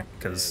shack,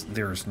 because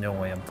there's no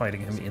way I'm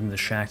fighting him in the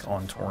shack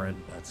on Torrent.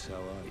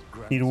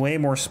 Need way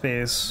more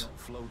space.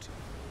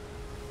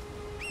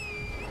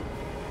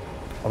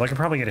 Although I could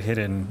probably get a hit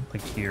in,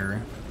 like,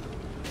 here.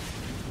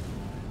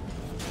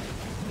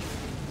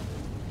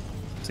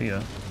 See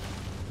ya.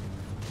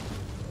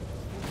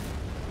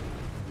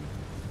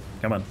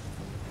 Come on.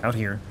 Out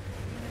here.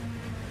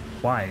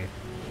 Why?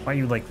 Why are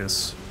you like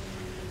this?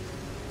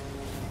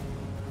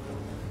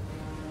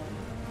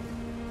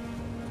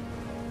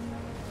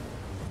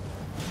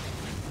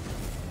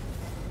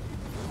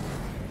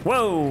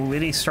 Whoa!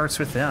 And he starts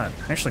with that.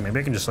 Actually,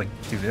 maybe I can just, like,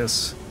 do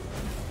this.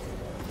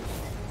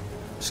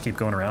 Just keep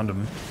going around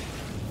him.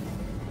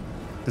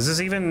 Does this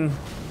even...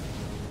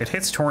 It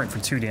hits Torrent for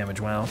 2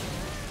 damage. Wow.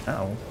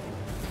 Uh-oh.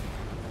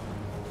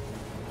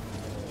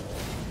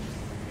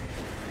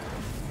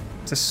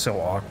 This is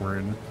so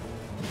awkward.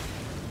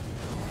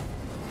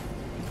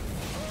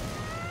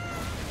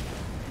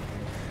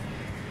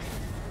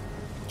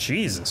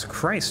 Jesus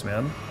Christ,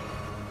 man.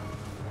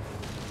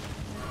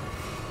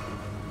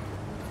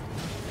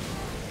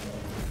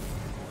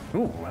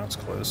 Ooh, that was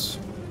close.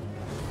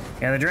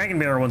 Yeah, the Dragon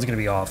Bearer one's gonna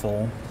be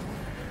awful.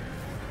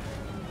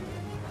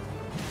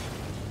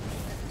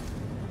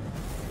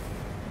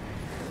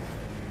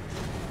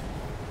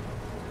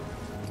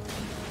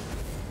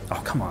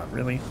 Oh, come on,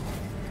 really?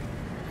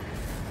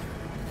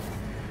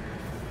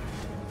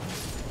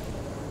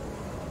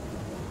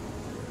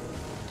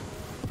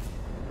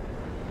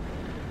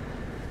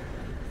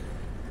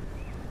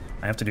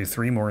 I have to do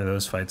 3 more of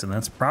those fights, and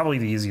that's probably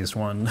the easiest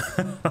one.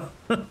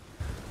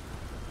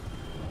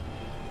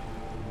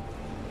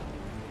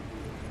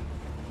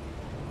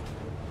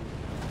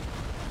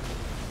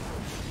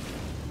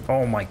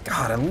 Oh my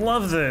god, I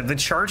love the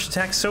charge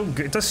attack. So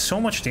good. It does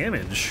so much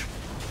damage.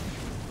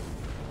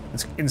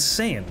 It's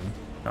insane.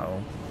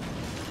 Uh-oh.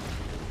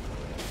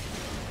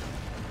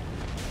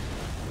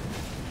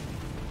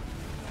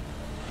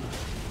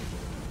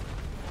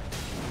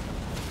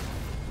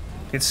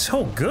 It's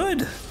so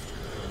good.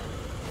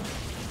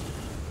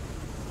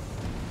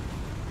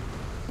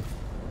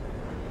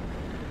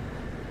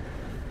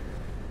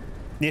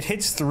 It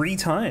hits 3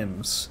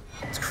 times.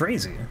 It's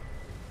crazy.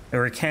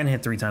 Or it can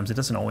hit 3 times. It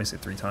doesn't always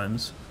hit 3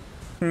 times.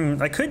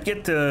 I could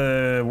get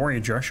the Warrior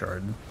Jar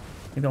Shard.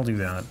 Maybe I'll do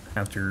that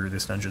after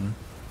this dungeon.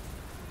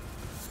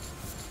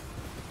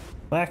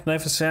 Black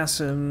Knife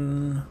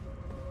Assassin.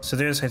 So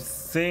there's, I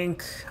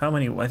think, how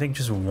many? I think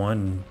just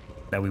 1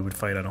 that we would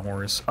fight on a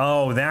horse.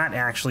 Oh, that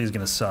actually is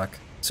gonna suck.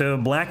 So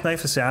Black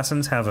Knife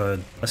Assassins have a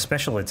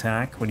special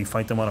attack when you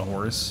fight them on a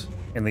horse,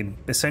 and they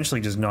essentially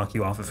just knock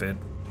you off of it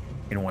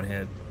in 1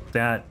 hit.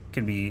 That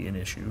could be an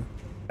issue.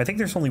 I think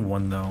there's only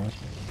 1 though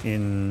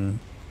in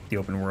the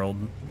open world,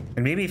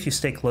 and maybe if you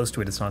stay close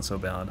to it, it's not so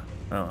bad.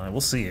 We'll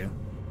see.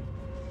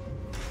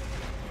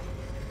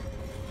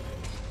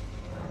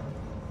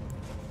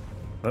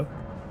 Oh.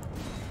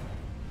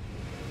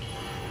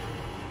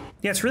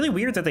 Yeah, it's really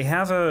weird that they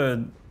have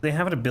an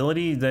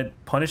ability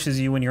that punishes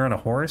you when you're on a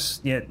horse.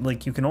 Yet,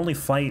 like, you can only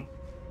fight,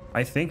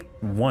 I think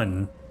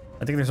 1.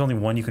 I think there's only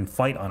 1 you can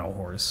fight on a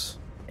horse.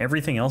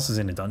 Everything else is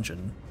in a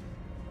dungeon.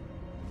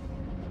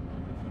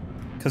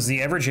 Because the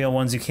Evergaol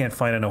ones you can't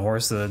fight on a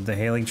horse, the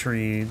Hailing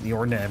Tree, the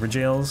Ordinate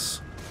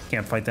Evergaols,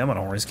 can't fight them on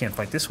a horse, can't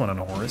fight this one on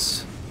a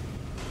horse.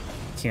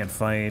 Can't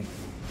fight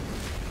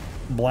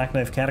Black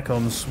Knife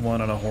Catacombs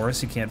one on a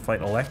horse, you can't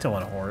fight Electo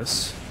on a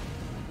horse.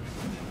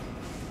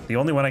 The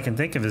only one I can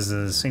think of is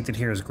the Sainted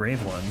Hero's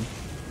Grave one.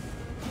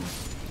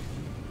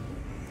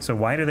 So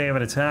why do they have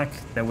an attack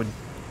that would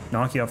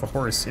knock you off a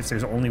horse if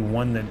there's only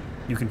 1 that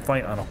you can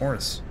fight on a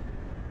horse?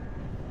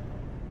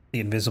 The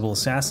Invisible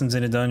Assassin's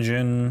in a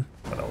dungeon.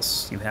 What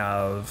else? You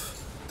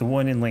have the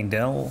one in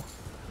Langdell.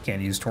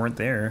 Can't use Torrent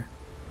there.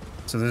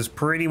 So there's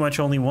pretty much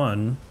only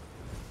 1.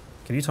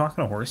 Can you talk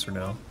on a horse or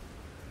no?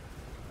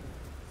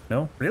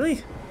 No?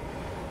 Really?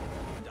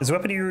 Does the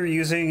weapon you're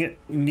using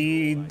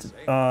need...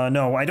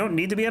 no, I don't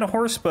need to be on a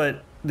horse,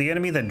 but the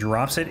enemy that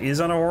drops it is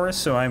on a horse,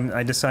 so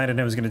I decided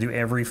I was going to do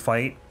every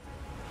fight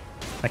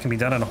that can be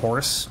done on a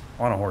horse.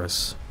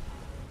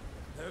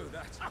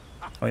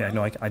 Oh yeah,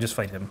 no, I just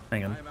fight him.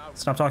 Hang on.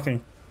 Stop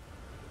talking.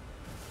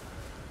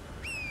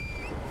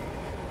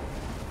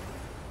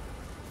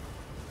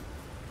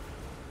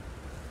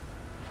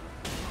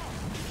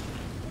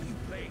 What are you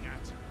playing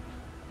at?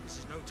 This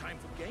is no time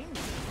for games.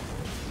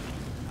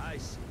 I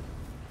see.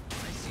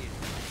 I see it.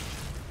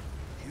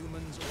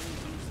 Humans all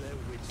lose their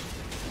wits.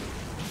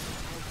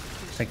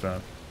 Take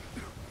that.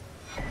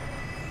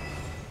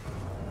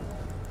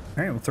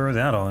 Alright, we'll throw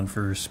that on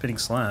for Spitting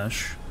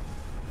Slash.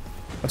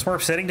 What's more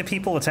upsetting to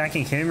people,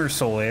 attacking him or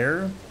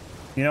Solaire?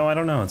 You know, I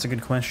don't know. It's a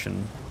good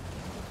question.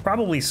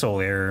 Probably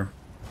Solaire.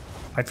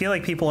 I feel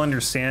like people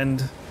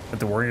understand that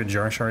the Warrior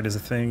Jar Shard is a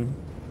thing,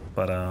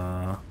 but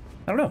I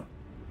don't know.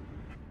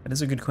 That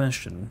is a good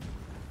question.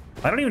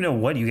 I don't even know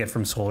what you get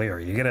from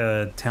Solaire. You get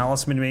a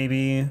talisman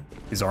maybe,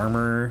 his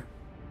armor.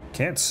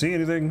 Can't see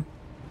anything.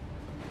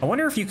 I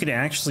wonder if you could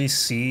actually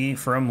see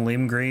from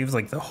Limgrave,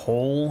 like the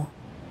hole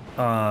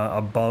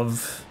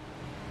above...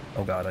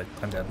 Oh god,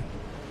 I'm dead.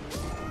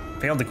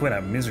 Failed to quit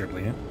out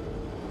miserably.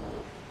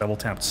 Double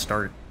tap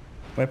start.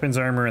 Weapons,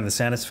 armor, and the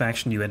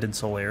satisfaction you ended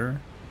Solaire.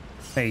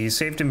 Hey, you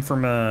saved him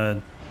from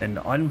an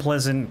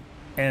unpleasant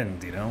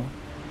end, you know?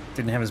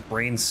 Didn't have his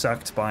brain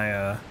sucked by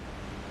a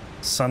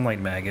sunlight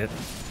maggot.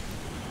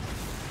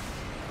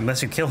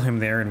 Unless you kill him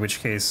there, in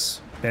which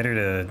case, better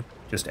to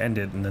just end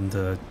it and then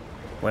to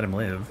let him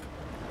live.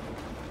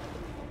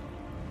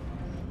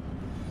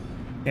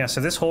 Yeah, so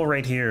this hole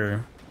right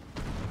here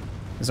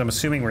is, I'm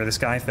assuming, where this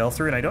guy fell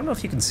through, and I don't know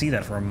if you can see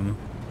that from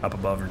up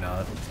above or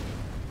not.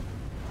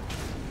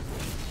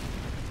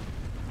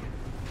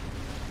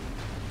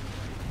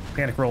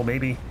 Panic roll,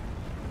 baby.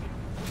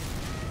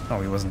 Oh,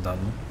 he wasn't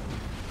done.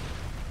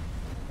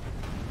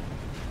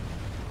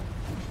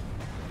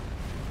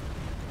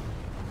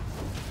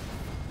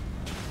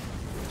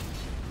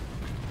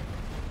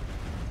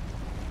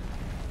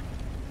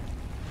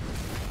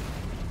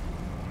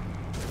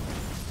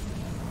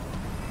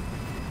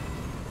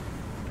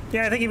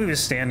 Yeah, I think if he was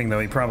standing,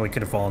 though, he probably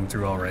could have fallen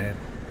through all right.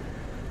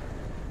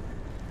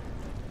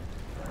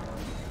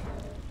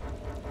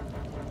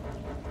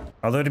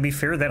 Although, to be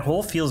fair, that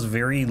hole feels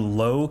very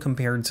low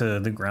compared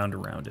to the ground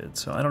around it,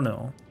 so I don't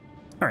know.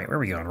 All right, where are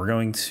we going? We're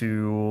going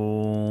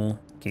to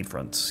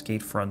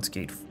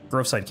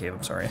Groveside Cave,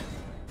 I'm sorry.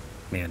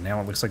 Man,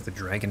 now it looks like the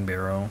Dragon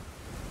Barrow.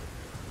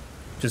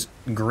 Just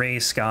gray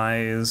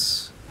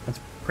skies. That's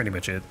pretty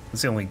much it.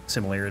 That's the only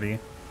similarity.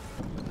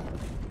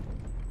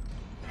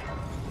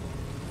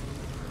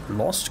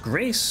 Lost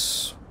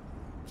Grace.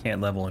 Can't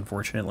level,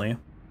 unfortunately.